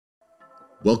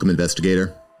Welcome,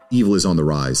 investigator. Evil is on the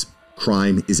rise.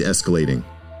 Crime is escalating.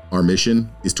 Our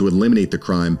mission is to eliminate the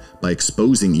crime by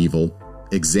exposing evil,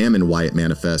 examine why it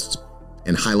manifests,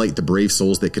 and highlight the brave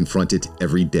souls that confront it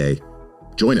every day.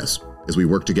 Join us as we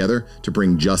work together to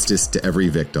bring justice to every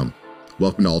victim.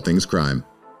 Welcome to All Things Crime.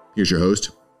 Here's your host,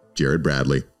 Jared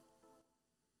Bradley.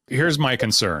 Here's my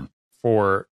concern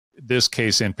for this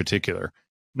case in particular.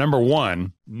 Number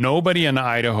one, nobody in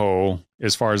Idaho,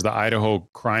 as far as the Idaho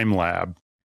Crime Lab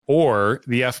or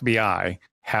the FBI,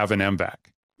 have an MVAC.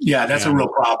 Yeah, that's a real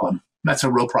problem. That's a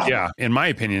real problem. Yeah, in my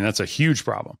opinion, that's a huge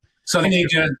problem. So they need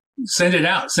to send it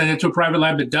out, send it to a private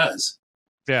lab that does.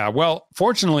 Yeah, well,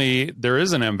 fortunately, there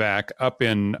is an MVAC up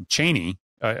in Cheney,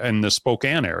 in the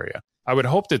Spokane area. I would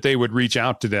hope that they would reach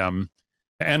out to them.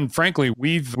 And frankly,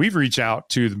 we've reached out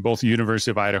to both the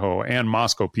University of Idaho and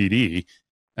Moscow PD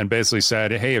and basically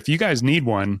said, hey, if you guys need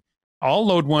one, I'll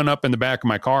load one up in the back of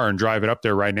my car and drive it up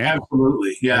there right now.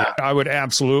 Absolutely, yeah. I would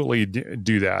absolutely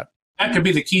do that. That could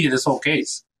be the key to this whole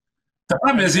case. The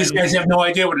problem is these guys have no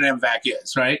idea what an MVAC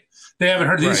is, right? They haven't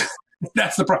heard these. Right.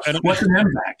 That's the problem. What's an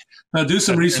MVAC? Now do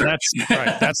some research.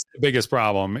 Right. That's the biggest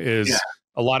problem is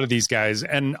a lot of these guys.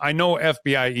 And I know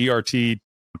FBI ERT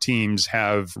teams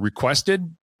have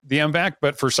requested the MVAC,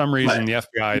 but for some reason, the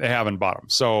FBI, they haven't bought them.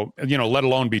 So, let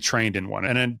alone be trained in one.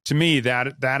 And then, to me,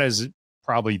 that is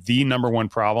probably the number one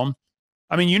problem.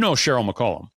 I mean, Cheryl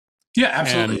McCollum. Yeah,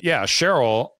 absolutely. And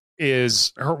Cheryl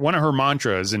is one of her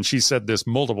mantras, and she said this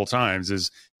multiple times,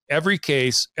 is every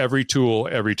case, every tool,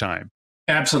 every time.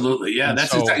 Absolutely. Yeah,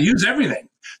 use everything.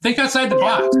 Think outside the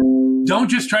box. Don't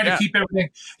just try to keep everything.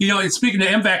 And speaking of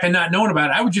MVAC and not knowing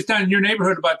about it, I was just down in your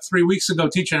neighborhood about 3 weeks ago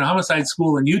teaching a homicide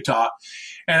school in Utah,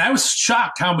 and I was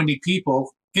shocked how many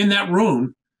people in that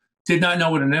room did not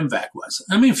know what an MVAC was.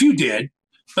 I mean, a few did,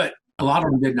 but a lot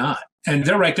of them did not. And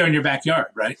they're right there in your backyard,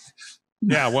 right?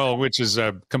 Yeah, well, which is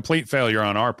a complete failure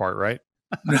on our part, right?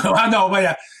 No,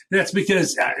 but that's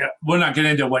because we're not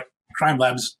getting into what crime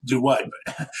labs do what.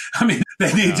 But I mean,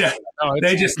 they need to. No,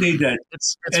 they just need to.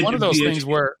 It's one of those things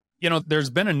where there's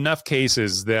been enough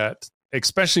cases that,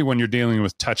 especially when you're dealing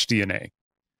with touch DNA,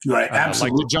 right?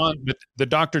 Absolutely. Like the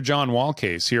Dr. John Wall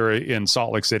case here in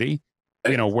Salt Lake City,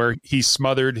 where he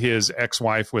smothered his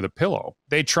ex-wife with a pillow.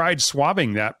 They tried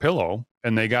swabbing that pillow,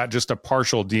 and they got just a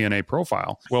partial DNA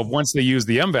profile. Well, once they used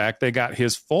the MVAC, they got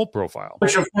his full profile.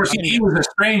 Which, of course, he was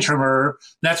estranged from her.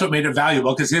 That's what made it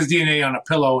valuable, because his DNA on a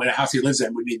pillow in a house he lives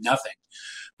in would mean nothing.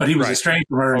 But he was estranged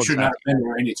from her and should not have been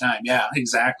there any time. Yeah,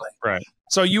 exactly. Right.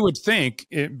 So you would think,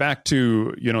 back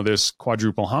to this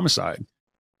quadruple homicide,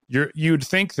 you'd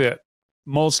think that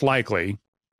most likely,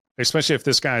 especially if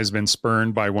this guy has been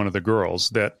spurned by one of the girls,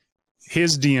 that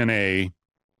his DNA,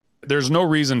 there's no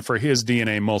reason for his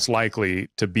DNA most likely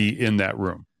to be in that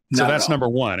room. So that's number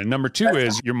one. And number two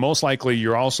is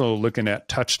you're also looking at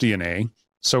touch DNA.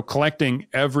 So collecting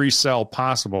every cell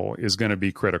possible is going to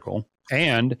be critical.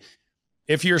 And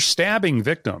if you're stabbing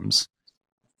victims,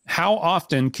 how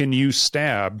often can you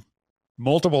stab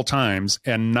multiple times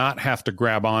and not have to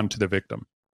grab on to the victim?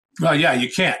 Well, yeah, you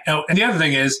can't. And the other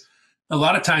thing is, a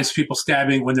lot of times people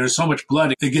stabbing, when there's so much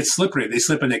blood, it gets slippery. They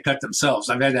slip and they cut themselves.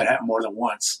 I've had that happen more than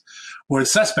once, where the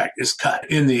suspect is cut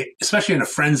especially in a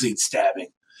frenzied stabbing,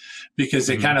 because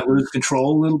they kind of lose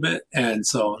control a little bit. And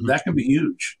so that can be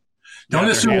huge. Don't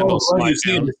assume all the blood you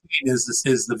see in the scene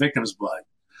is the victim's blood,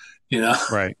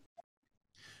 Right.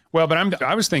 Well, but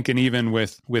I was thinking even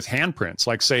with handprints,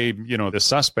 like say, the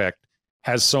suspect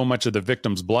has so much of the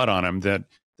victim's blood on him that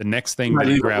the next thing that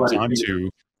he grabs onto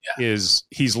is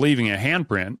he's leaving a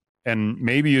handprint, and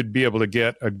maybe you'd be able to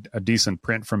get a decent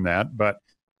print from that, but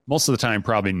most of the time,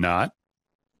 probably not.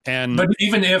 But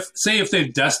even if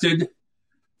they've dusted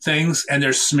things and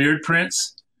there's smeared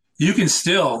prints, you can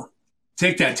still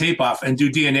take that tape off and do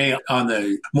DNA on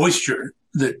the moisture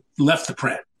that left the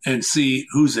print and see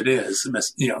whose it is.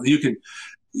 You can.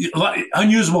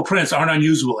 Unusable prints aren't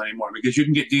unusable anymore, because you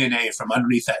can get DNA from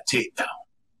underneath that tape now.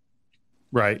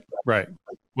 Right.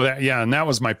 Well, and that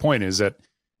was my point, is that,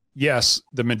 yes,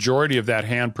 the majority of that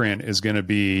handprint is going to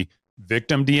be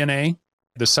victim DNA.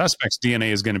 The suspect's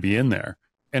DNA is going to be in there.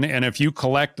 And if you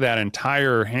collect that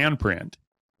entire handprint,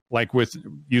 like with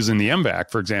using the MVAC,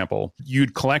 for example,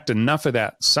 you'd collect enough of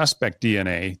that suspect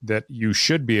DNA that you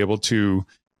should be able to,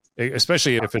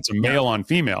 especially if it's a male on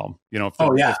female,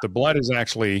 if the blood is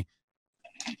actually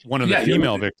one of the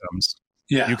female victims,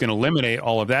 you can eliminate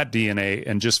all of that DNA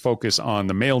and just focus on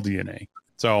the male DNA.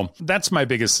 So that's my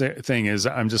biggest thing, is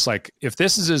I'm just like, if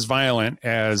this is as violent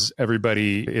as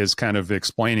everybody is kind of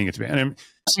explaining it to me, and I'm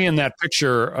seeing that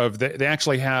picture of they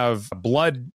actually have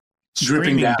blood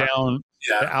streaming down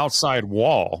the outside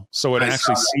wall. So it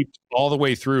actually seeped all the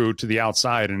way through to the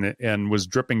outside and was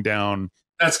dripping down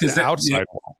the outside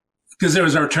wall. Because there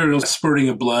was arterial spurting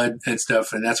of blood and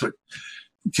stuff, and that's what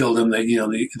killed him.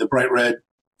 The bright red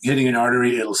hitting an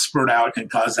artery, it'll spurt out and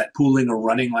cause that pooling or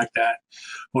running like that.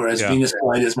 Whereas venous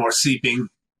blood is more seeping.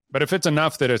 But if it's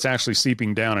enough that it's actually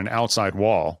seeping down an outside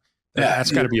wall,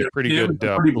 that's got to be a pretty good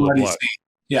pool of blood.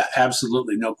 Yeah,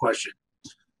 absolutely. No question.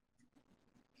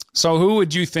 So who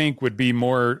would you think would be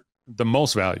the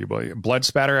most valuable? Blood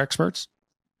spatter experts?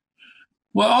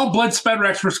 Well, all blood spatter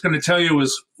experts are going to tell you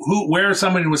is where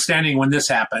someone was standing when this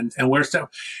happened and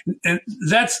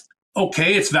that's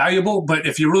okay. It's valuable, but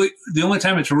the only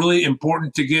time it's really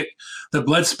important to get the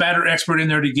blood spatter expert in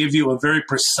there to give you a very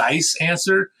precise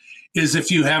answer is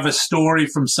if you have a story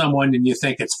from someone and you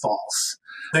think it's false.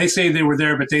 They say they were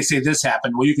there, but they say this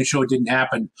happened. Well, you can show it didn't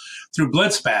happen through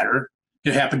blood spatter.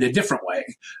 It happened a different way.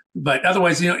 But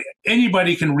otherwise,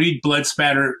 anybody can read blood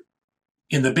spatter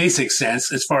in the basic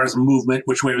sense as far as movement,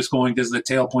 which way it was going, because the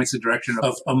tail points the direction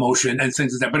of emotion and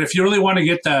things like that. But if you really want to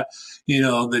get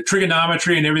the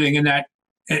trigonometry and everything in that,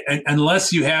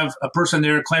 unless you have a person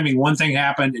there claiming one thing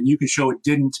happened and you can show it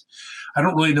didn't, I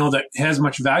don't really know that it has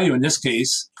much value in this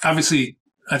case. Obviously,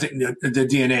 I think the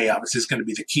DNA obviously is going to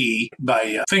be the key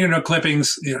by fingernail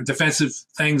clippings, defensive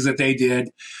things that they did.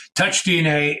 Touch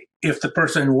DNA, if the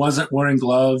person wasn't wearing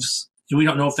gloves, we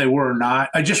don't know if they were or not.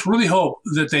 I just really hope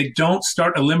that they don't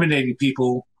start eliminating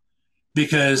people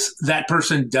because that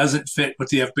person doesn't fit what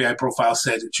the FBI profile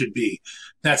said it should be.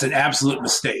 That's an absolute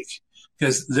mistake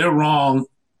because they're wrong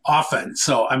often.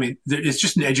 So, it's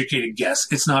just an educated guess.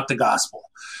 It's not the gospel.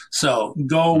 So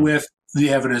go with the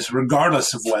evidence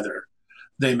regardless of whether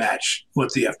they match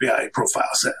what the FBI profile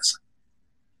says.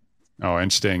 Oh,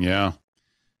 interesting. Yeah.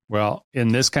 Well, in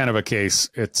this kind of a case,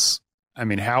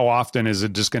 how often is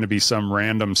it just going to be some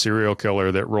random serial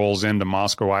killer that rolls into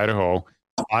Moscow, Idaho,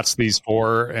 spots these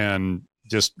four and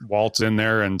just waltz in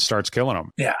there and starts killing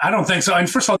them? Yeah, I don't think so. And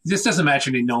first of all, this doesn't match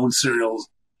any known serial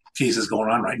cases going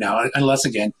on right now, unless,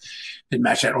 again, it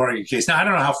matched that Oregon case. Now, I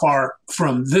don't know how far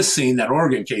from this scene that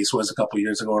Oregon case was a couple of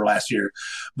years ago or last year,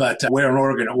 but where in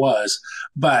Oregon it was.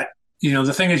 But,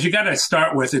 the thing is, you got to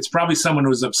start with, it's probably someone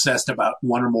who was obsessed about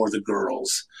one or more of the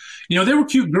girls. They were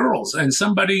cute girls, and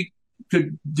somebody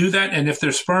could do that. And if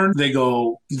they're spurned, they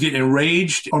get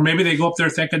enraged, or maybe they go up there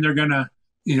thinking they're going to,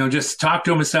 just talk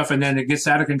to them and stuff. And then it gets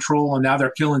out of control. And now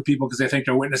they're killing people because they think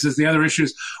they're witnesses. The other issue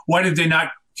is, why did they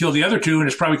not kill the other two? And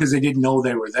it's probably because they didn't know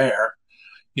they were there.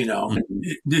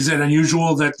 Is it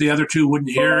unusual that the other two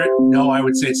wouldn't hear it? No, I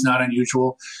would say it's not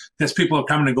unusual because people are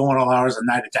coming and going all hours of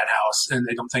the night at that house and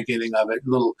they don't think anything of it. A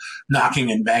little knocking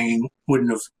and banging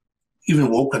wouldn't have even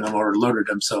woken them or alerted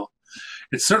them. So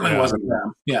it certainly wasn't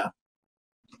them. Yeah.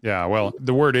 Yeah. Well,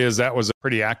 the word is that was a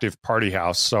pretty active party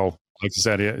house. So like you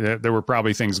said, there were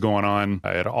probably things going on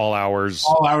at all hours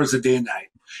of day and night.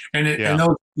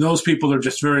 And those people are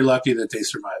just very lucky that they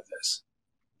survived this.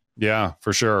 Yeah,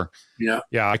 for sure. Yeah.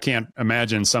 Yeah. I can't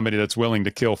imagine somebody that's willing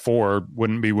to kill 4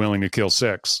 wouldn't be willing to kill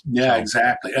 6. Yeah,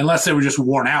 exactly. Unless they were just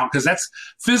worn out, because that's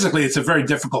physically, it's a very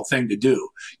difficult thing to do.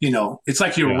 It's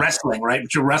like you're wrestling, right?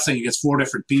 But you're wrestling against 4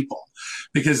 different people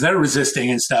because they're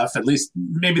resisting and stuff. At least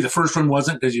maybe the first one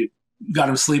wasn't because you got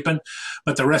them sleeping,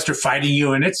 but the rest are fighting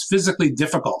you, and it's physically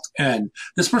difficult. And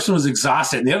this person was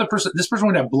exhausted. And this person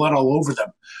would have blood all over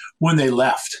them when they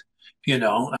left.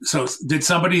 So did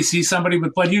somebody see somebody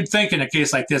with blood? You'd think in a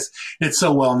case like this, it's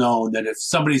so well known that if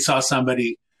somebody saw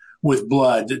somebody with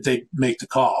blood, that they'd make the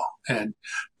call. And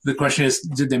the question is,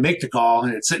 did they make the call?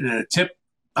 And it's sitting in a tip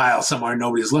pile somewhere, and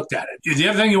nobody's looked at it. The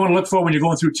other thing you want to look for when you're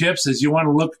going through tips is you want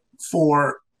to look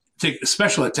for, take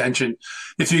special attention.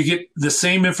 If you get the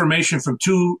same information from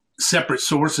 2 separate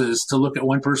sources to look at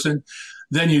one person,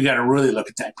 then you got to really look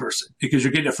at that person because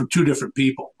you're getting it from 2 different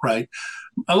people, right?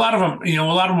 A lot of them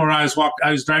where I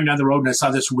was driving down the road and I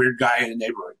saw this weird guy in the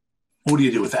neighborhood. What do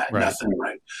you do with that? Right. Nothing,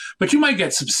 right? But you might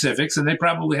get specifics, and they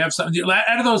probably have something.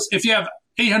 Out of those, if you have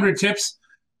 800 tips,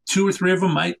 2 or 3 of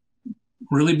them might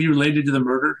really be related to the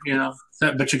murder,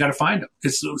 but you got to find them.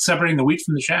 It's separating the wheat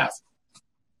from the chaff.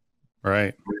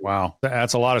 Right. Wow.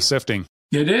 That's a lot of sifting.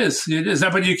 It is.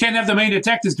 But you can't have the main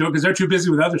detectives do it because they're too busy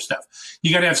with other stuff.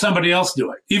 You got to have somebody else do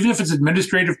it, even if it's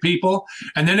administrative people.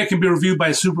 And then it can be reviewed by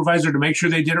a supervisor to make sure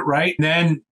they did it right. And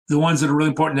then the ones that are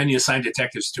really important, then you assign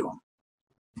detectives to them.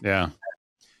 Yeah.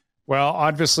 Well,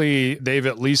 obviously, they've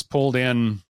at least pulled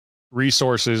in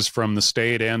resources from the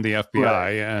state and the FBI.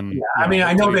 Right. And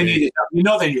I know they need it.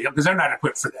 They need it because they're not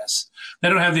equipped for this. They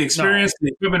don't have the experience,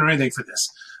 the equipment, or anything for this.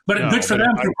 But good for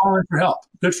them for calling for help.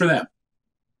 Good for them.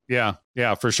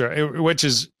 Yeah, for sure. Which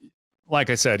is like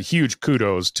I said, huge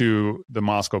kudos to the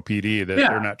Moscow PD that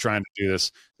they're not trying to do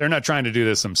this. They're not trying to do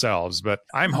this themselves, but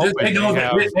I'm hoping they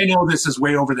know this is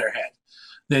way over their head.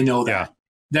 They know that. Yeah.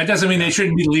 That doesn't mean they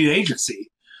shouldn't be the lead agency,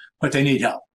 but they need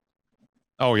help.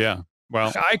 Oh, yeah.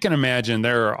 Well, I can imagine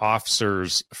there are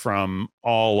officers from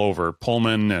all over,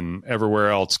 Pullman and everywhere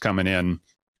else, coming in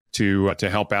to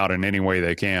help out in any way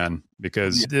they can,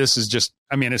 because this is just,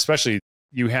 I mean, especially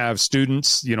you have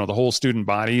students, the whole student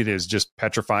body is just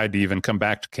petrified to even come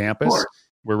back to campus. Sure.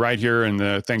 We're right here in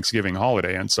the Thanksgiving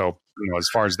holiday. And so, as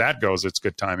far as that goes, it's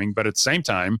good timing. But at the same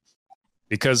time,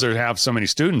 because they have so many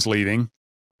students leaving,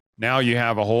 now you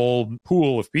have a whole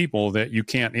pool of people that you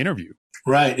can't interview.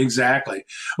 Right, exactly.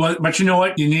 Well, but you know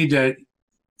what? You need to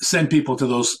send people to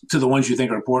the ones you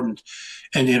think are important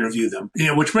and interview them.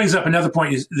 Which brings up another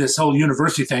point, is this whole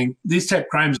university thing. These type of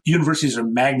crimes, universities are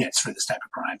magnets for this type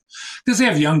of crime because they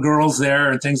have young girls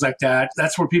there and things like that.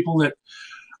 That's where people that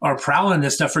are prowling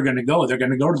this stuff are going to go. They're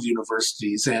going to go to the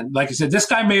universities. And like I said, this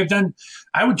guy may have done,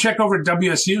 I would check over at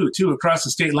WSU too, across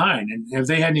the state line. And if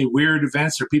they had any weird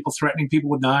events or people threatening people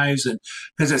with knives, and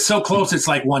because it's so close, it's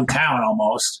like one town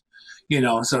almost,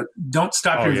 so don't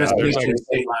stop your investigation at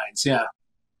state lines. Yeah.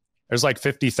 There's like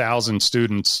 50,000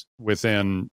 students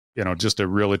within, just a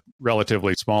really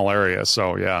relatively small area.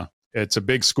 So yeah, it's a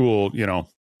big school,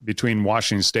 between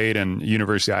Washington State and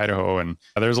University of Idaho. And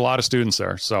there's a lot of students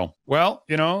there. So, well,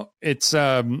 it's,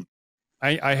 I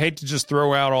hate to just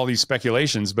throw out all these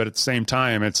speculations, but at the same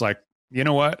time, it's like, you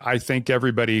know what? I think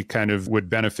everybody kind of would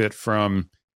benefit from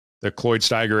the Cloyd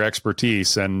Steiger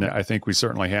expertise. And I think we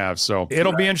certainly have. So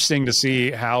it'll be interesting to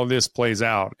see how this plays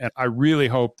out. And I really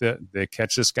hope that they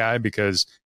catch this guy, because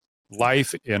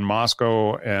life in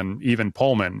Moscow and even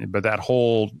Pullman, but that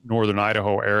whole northern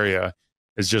Idaho area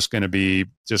is just going to be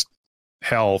just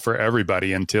hell for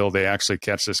everybody until they actually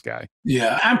catch this guy.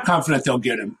 Yeah, I'm confident they'll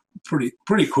get him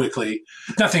pretty quickly.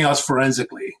 Nothing else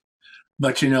forensically.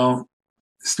 But,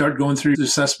 start going through the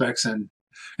suspects. And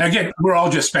again, we're all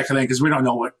just speculating because we don't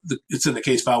know it's in the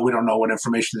case file. We don't know what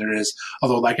information there is.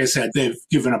 Although, like I said, they've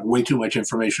given up way too much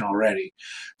information already.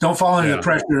 Don't fall into the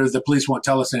pressure that the police won't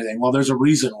tell us anything. Well, there's a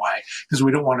reason why, because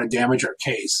we don't want to damage our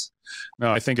case.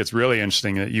 No, I think it's really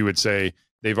interesting that you would say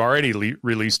they've already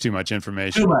released too much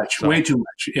information. Too much, way too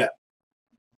much. Yeah.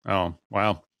 Oh,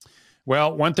 wow.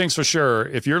 Well, one thing's for sure.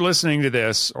 If you're listening to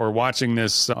this or watching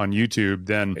this on YouTube,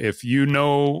 then if you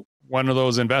know one of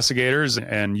those investigators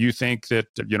and you think that,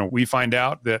 we find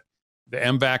out that the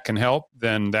MVAC can help,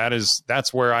 then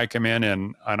that's where I come in.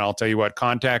 And I'll tell you what,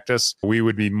 contact us. We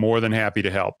would be more than happy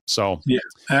to help. So, yeah,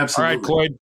 absolutely. All right,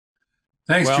 Cloyd.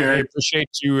 Thanks, Jerry. I appreciate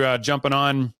you jumping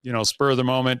on, spur of the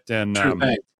moment. And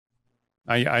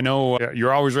I know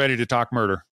you're always ready to talk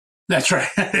murder. That's right.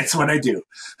 That's what I do.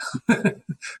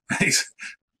 Thanks.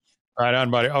 Right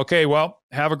on, buddy. Okay, well,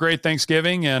 have a great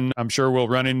Thanksgiving, and I'm sure we'll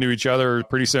run into each other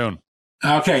pretty soon.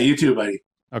 Okay, you too, buddy.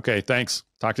 Okay, thanks.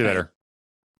 Talk to you later.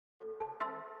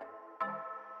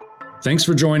 Thanks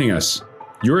for joining us.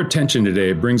 Your attention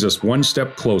today brings us one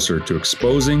step closer to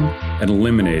exposing and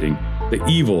eliminating the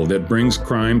evil that brings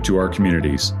crime to our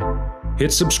communities.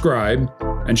 Hit subscribe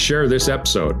and share this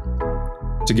episode.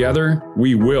 Together,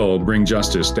 we will bring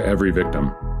justice to every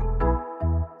victim.